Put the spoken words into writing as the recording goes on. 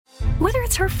Whether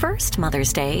it's her first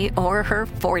Mother's Day or her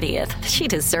 40th, she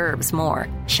deserves more.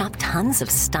 Shop tons of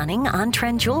stunning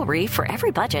on-trend jewelry for every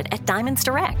budget at Diamonds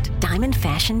Direct. Diamond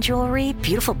fashion jewelry,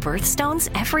 beautiful birthstones,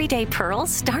 everyday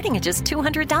pearls starting at just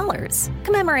 $200.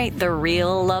 Commemorate the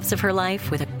real loves of her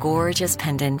life with a gorgeous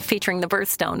pendant featuring the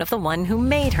birthstone of the one who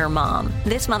made her mom.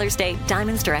 This Mother's Day,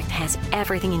 Diamonds Direct has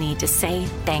everything you need to say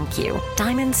thank you.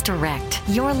 Diamonds Direct.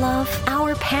 Your love,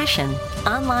 our passion.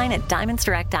 Online at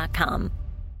diamondsdirect.com.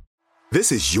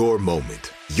 This is your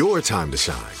moment, your time to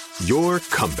shine, your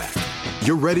comeback.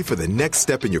 You're ready for the next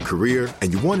step in your career,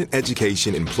 and you want an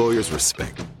education employers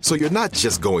respect. So you're not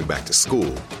just going back to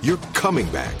school, you're coming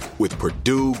back with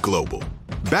Purdue Global.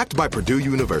 Backed by Purdue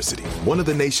University, one of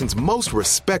the nation's most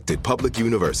respected public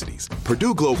universities,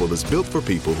 Purdue Global is built for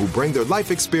people who bring their life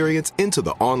experience into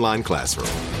the online classroom.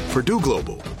 Purdue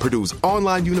Global, Purdue's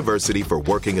online university for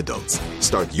working adults.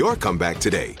 Start your comeback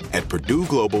today at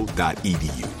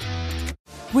purdueglobal.edu.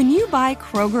 When you buy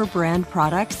Kroger brand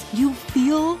products, you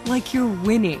feel like you're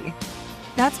winning.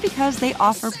 That's because they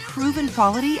offer proven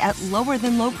quality at lower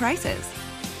than low prices.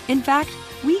 In fact,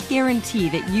 we guarantee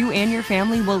that you and your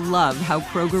family will love how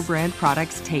Kroger brand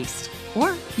products taste,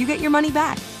 or you get your money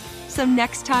back. So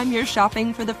next time you're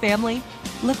shopping for the family,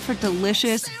 look for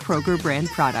delicious Kroger brand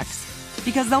products,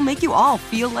 because they'll make you all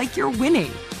feel like you're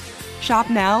winning. Shop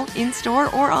now, in-store,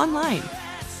 or online.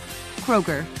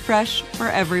 Kroger, fresh for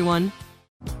everyone.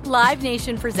 Live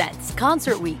Nation presents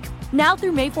Concert Week. Now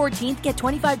through May 14th, get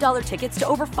 $25 tickets to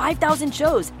over 5,000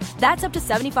 shows. That's up to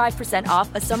 75%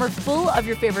 off a summer full of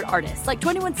your favorite artists like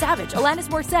 21 Savage, Alanis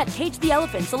Morissette, Cage the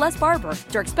Elephant, Celeste Barber,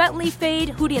 Dierks Bentley, Fade,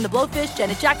 Hootie and the Blowfish,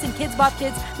 Janet Jackson, Kids Bop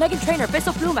Kids, Meghan Trainor,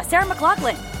 Bissell Pluma, Sarah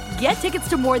McLachlan. Get tickets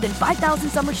to more than 5,000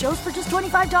 summer shows for just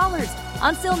 $25.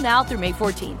 Until now through May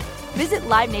 14th. Visit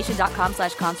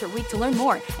LiveNation.com/Concert Week to learn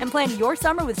more and plan your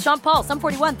summer with Sean Paul, Sum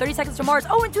 41, 30 Seconds to Mars,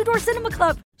 and Two Door Cinema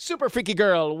Club. Super Freaky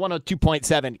Girl,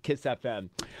 102.7 Kiss FM.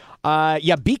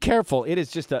 Be careful. It is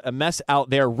just a mess out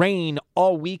there. Rain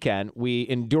all weekend. We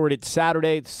endured it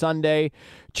Saturday, Sunday.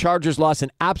 Chargers lost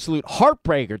an absolute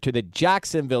heartbreaker to the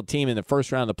Jacksonville team in the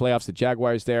first round of the playoffs, the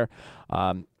Jaguars there.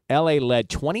 L.A. led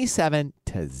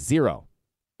 27-0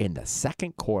 in the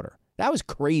second quarter. That was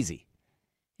crazy.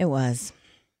 It was.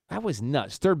 That was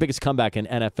nuts. Third biggest comeback in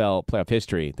NFL playoff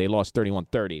history. They lost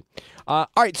 31-30. All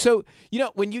right, so,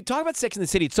 when you talk about Sex and the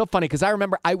City, it's so funny because I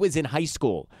remember I was in high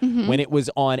school when it was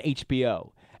on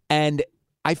HBO. And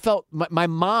I felt my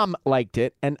mom liked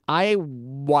it, and I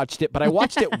watched it, but I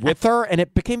watched it with her, and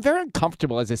it became very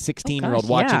uncomfortable as a 16-year-old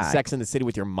watching Sex and the City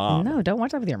with your mom. No, don't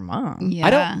watch that with your mom.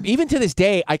 Yeah. Even to this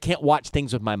day, I can't watch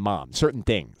things with my mom, certain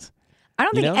things. I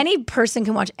don't think any person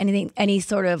can watch anything, any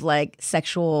sort of like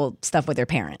sexual stuff with their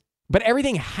parent. But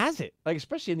everything has it, like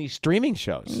especially in these streaming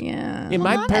shows. Yeah.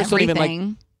 My parents don't even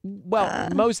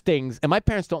like, most things, and my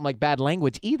parents don't like bad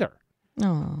language either.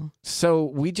 Oh. So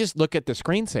we just look at the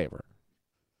screensaver.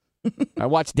 I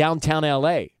watch Downtown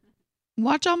L.A.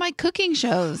 Watch all my cooking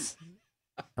shows.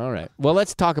 All right. Well,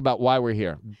 let's talk about why we're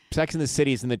here. Sex and the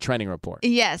City is in the trending report.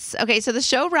 Yes. Okay, so the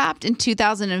show wrapped in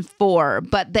 2004,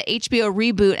 but the HBO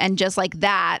reboot, and just like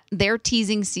that, they're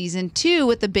teasing season 2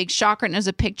 with the big shocker. And there's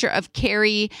a picture of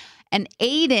Carrie and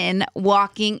Aiden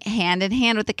walking hand in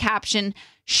hand with the caption,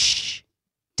 "Shh,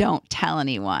 don't tell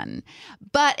anyone."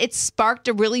 But it sparked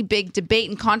a really big debate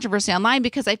and controversy online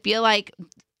because I feel like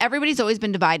everybody's always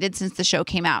been divided since the show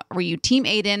came out. Were you Team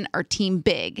Aiden or Team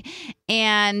Big?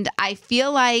 And I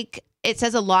feel like it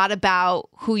says a lot about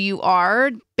who you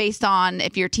are based on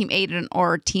if you're Team Aiden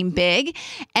or Team Big.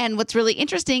 And what's really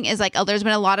interesting is there's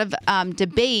been a lot of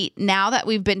debate now that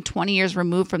we've been 20 years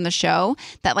removed from the show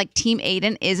that Team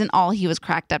Aiden isn't all he was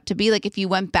cracked up to be. If you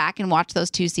went back and watched those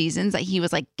 2 seasons, that he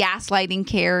was gaslighting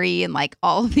Carrie and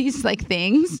all of these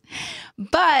things.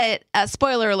 But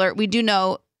spoiler alert, we do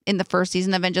know in the first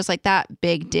season of And Just Like That,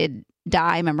 Big did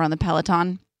die, remember, on the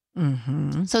Peloton?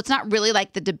 Mm-hmm. So it's not really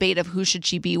the debate of who should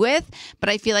she be with, but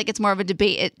I feel like it's more of a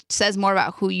debate. It says more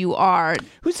about who you are.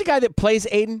 Who's the guy that plays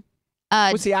Aiden?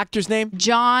 What's the actor's name?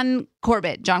 John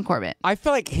Corbett. I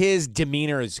feel like his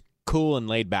demeanor is cool and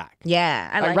laid back.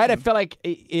 Yeah, I I feel like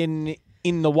in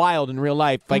the wild, in real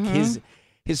life, his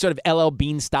sort of LL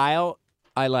Bean style,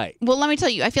 I like. Well, let me tell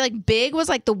you, I feel like Big was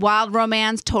the wild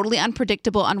romance, totally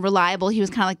unpredictable, unreliable. He was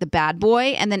kind of like the bad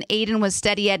boy. And then Aiden was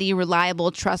steady Eddie,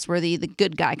 reliable, trustworthy, the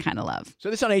good guy kind of love. So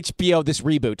this on HBO, this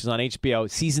reboot is on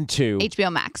HBO, season 2. HBO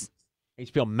Max.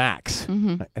 HBO Max.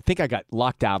 Mm-hmm. I think I got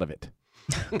locked out of it.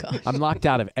 I'm locked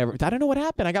out of everything. I don't know what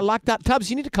happened. I got locked out. Tubbs,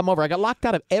 you need to come over. I got locked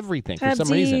out of everything for some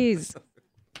reason.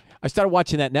 I started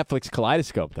watching that Netflix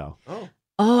Kaleidoscope, though.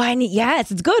 Oh,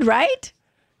 yes, it's good, right?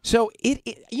 So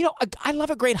I love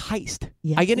a great heist.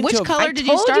 Yeah. I get into Which color I did you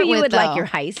told start you with, would though? like your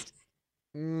heist.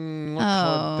 What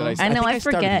color did I know, I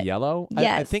started forget. yellow.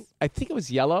 Yes. I think it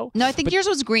was yellow. No, I think yours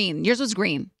was green. Yours was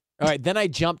green. All right, then I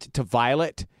jumped to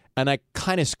violet, and I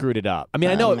kind of screwed it up. I mean,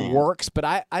 I know it works, but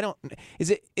I don't. Is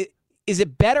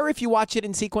it better if you watch it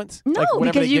in sequence? No, Like, whatever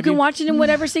because they you give can watch it in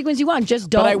whatever sequence you want. Just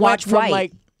But I don't went watch from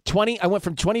white. I went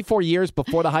from 24 years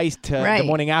before the heist to the Right.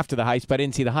 morning after the heist, but I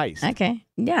didn't see the heist. Okay.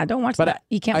 Yeah, don't watch But that.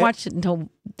 You can't watch it until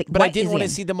But I white didn't is want to in.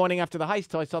 see the morning after the heist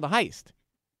till I saw the heist.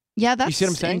 Yeah, that's see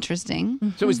what I'm saying?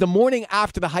 interesting. So it was the morning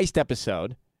after the heist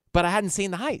episode, but I hadn't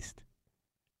seen the heist.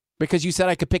 Because you said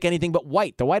I could pick anything but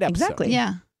white, the white episode. Exactly.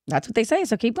 Yeah. That's what they say,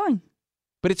 so keep going.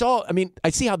 But it's all, I mean, I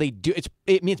see how they do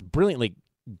it's brilliantly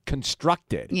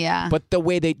constructed. Yeah. But the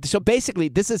way so basically,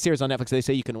 this is a series on Netflix they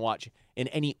say you can watch in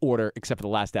any order except for the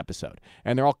last episode.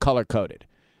 And they're all color coded.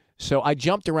 So I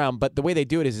jumped around, but the way they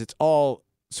do it is it's all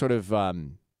sort of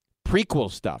prequel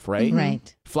stuff, right?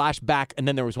 Right. Flashback, and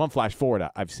then there was one flash forward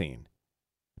I've seen.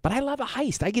 But I love a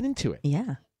heist. I get into it.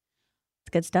 Yeah.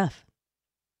 It's good stuff.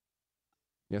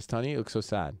 Yes, Tanya, you look so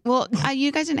sad. Well,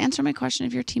 you guys didn't answer my question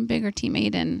if you're Team Big or Team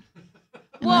Aiden. And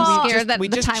Well, I'm scared that we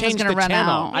the just time was changed going to the run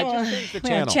channel. out. I just changed the Yeah,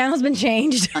 channel. channel's been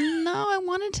changed. No, I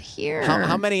wanted to hear.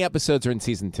 How many episodes are in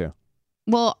season 2?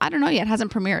 Well, I don't know yet. It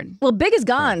hasn't premiered. Well, Big is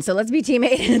gone, so let's be Team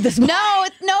Aiden at this point. No,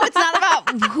 it's not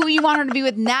about who you want her to be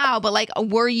with now, but like,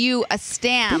 were you a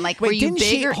stan? Like, were you didn't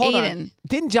Big or hold Aiden? on.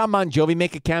 Didn't John Bon Jovi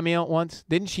make a cameo once?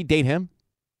 Didn't she date him?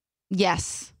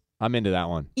 Yes. I'm into that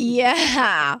one.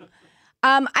 Yeah.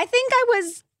 I think I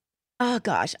was, oh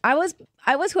gosh, I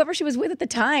was whoever she was with at the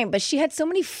time, but she had so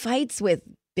many fights with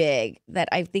Big that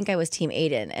I think I was Team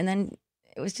Aiden. And then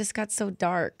it was just got so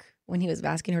dark when he was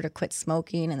asking her to quit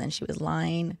smoking and then she was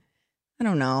lying. I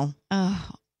don't know. Oh,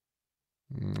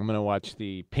 I'm going to watch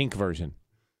the pink version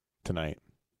tonight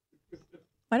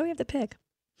Why do we have to pick?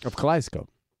 of Kaleidoscope.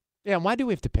 Yeah, and why do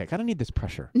we have to pick? I don't need this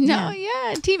pressure. no,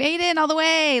 yeah. Team Aiden all the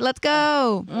way. Let's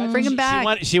go. Bring him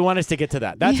back. She wanted us to get to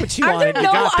that. That's what she Are wanted. there You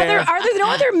no got there.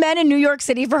 other men in New York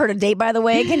City for her to date, by the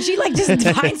way? Can she like just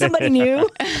find somebody new? All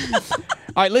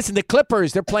right, listen, the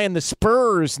Clippers, they're playing the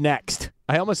Spurs next.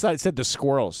 I almost thought it said the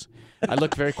Squirrels. I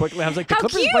looked very quickly. I was like, the How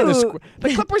Clippers are playing cute.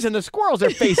 the Clippers and the Squirrels are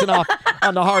facing off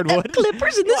on the hardwood.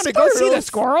 Clippers and You the want to go see the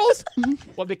Squirrels? Squirrels?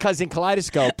 Well, because in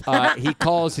Kaleidoscope, he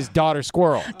calls his daughter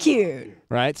Squirrel, Cute.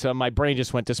 right? So my brain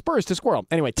just went to Spurs to Squirrel.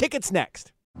 Anyway, tickets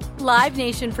next. Live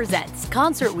Nation presents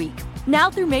Concert Week.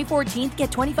 Now through May 14th, get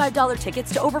 $25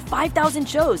 tickets to over 5,000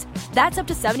 shows. That's up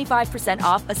to 75%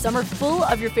 off a summer full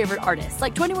of your favorite artists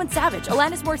like 21 Savage,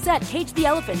 Alanis Morissette, Cage the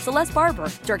Elephant, Celeste Barber,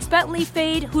 Dierks Bentley,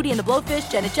 Fade, Hootie and the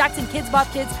Blowfish, Janet Jackson, Kidz Bop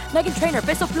Kids, Meghan Trainor,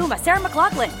 Bissell Pluma, Sarah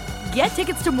McLachlan. Get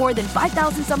tickets to more than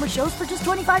 5,000 summer shows for just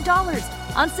 $25.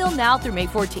 Until now through May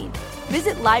 14th.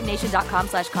 Visit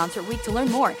LiveNation.com/Concert Week to learn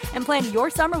more and plan your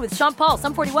summer with Sean Paul,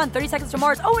 Sum 41, 30 Seconds to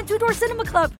Mars, and Two Door Cinema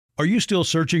Club. Are you still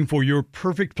searching for your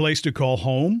perfect place to call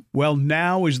home? Well,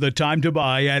 now is the time to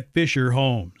buy at Fisher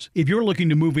Homes. If you're looking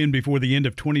to move in before the end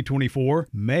of 2024,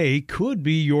 May could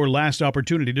be your last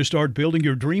opportunity to start building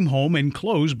your dream home and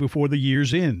close before the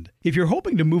year's end. If you're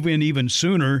hoping to move in even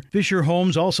sooner, Fisher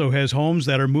Homes also has homes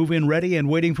that are move-in ready and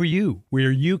waiting for you,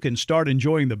 where you can start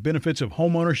enjoying the benefits of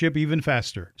homeownership even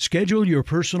faster. Schedule your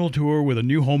personal tour with a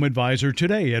new home advisor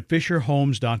today at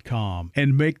FisherHomes.com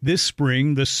and make this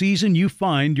spring the season you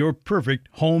find your perfect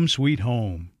home sweet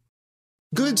home.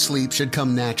 Good sleep should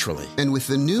come naturally, and with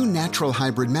the new Natural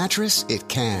Hybrid mattress, it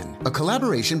can. A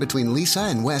collaboration between Lisa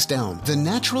and West Elm, the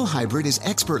Natural Hybrid is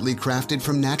expertly crafted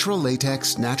from natural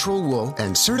latex, natural wool,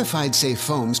 and certified safe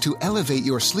foams to elevate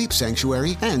your sleep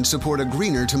sanctuary and support a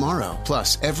greener tomorrow.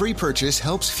 Plus, every purchase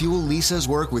helps fuel Lisa's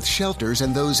work with shelters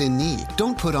and those in need.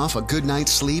 Don't put off a good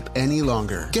night's sleep any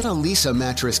longer. Get a Lisa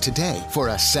mattress today for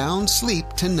a sound sleep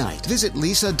tonight. Visit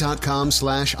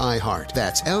lisa.com/iHeart.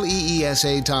 That's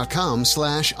LEESA.com/iHeart.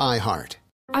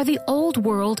 Are the old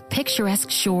world,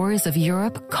 picturesque shores of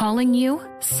Europe calling you?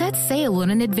 Set sail on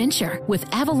an adventure with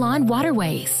Avalon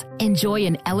Waterways. Enjoy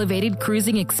an elevated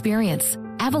cruising experience.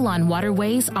 Avalon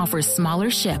Waterways offers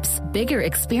smaller ships, bigger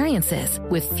experiences,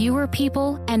 with fewer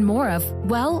people and more of,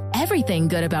 well, everything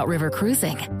good about river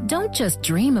cruising. Don't just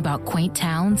dream about quaint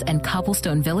towns and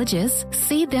cobblestone villages.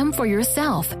 See them for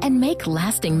yourself and make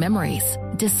lasting memories.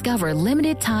 Discover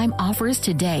limited time offers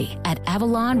today at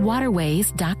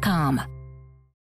AvalonWaterways.com.